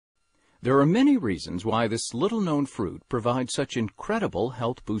There are many reasons why this little-known fruit provides such incredible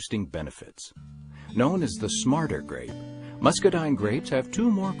health-boosting benefits. Known as the smarter grape, Muscadine grapes have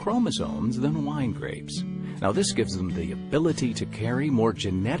 2 more chromosomes than wine grapes. Now this gives them the ability to carry more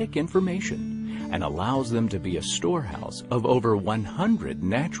genetic information and allows them to be a storehouse of over 100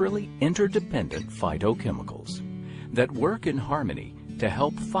 naturally interdependent phytochemicals that work in harmony to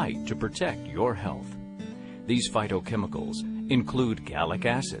help fight to protect your health. These phytochemicals include gallic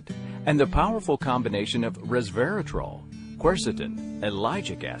acid and the powerful combination of resveratrol, quercetin,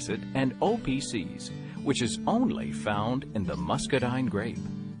 ellagic acid, and OPCs, which is only found in the Muscadine grape.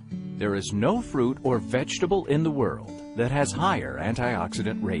 There is no fruit or vegetable in the world that has higher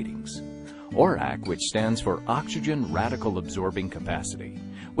antioxidant ratings. ORAC, which stands for Oxygen Radical Absorbing Capacity,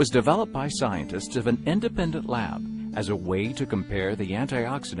 was developed by scientists of an independent lab as a way to compare the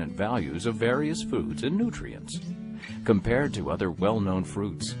antioxidant values of various foods and nutrients. Compared to other well-known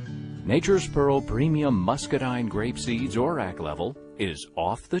fruits, Nature's Pearl Premium Muscadine grape seeds ORAC level is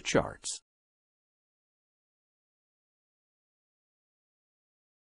off the charts.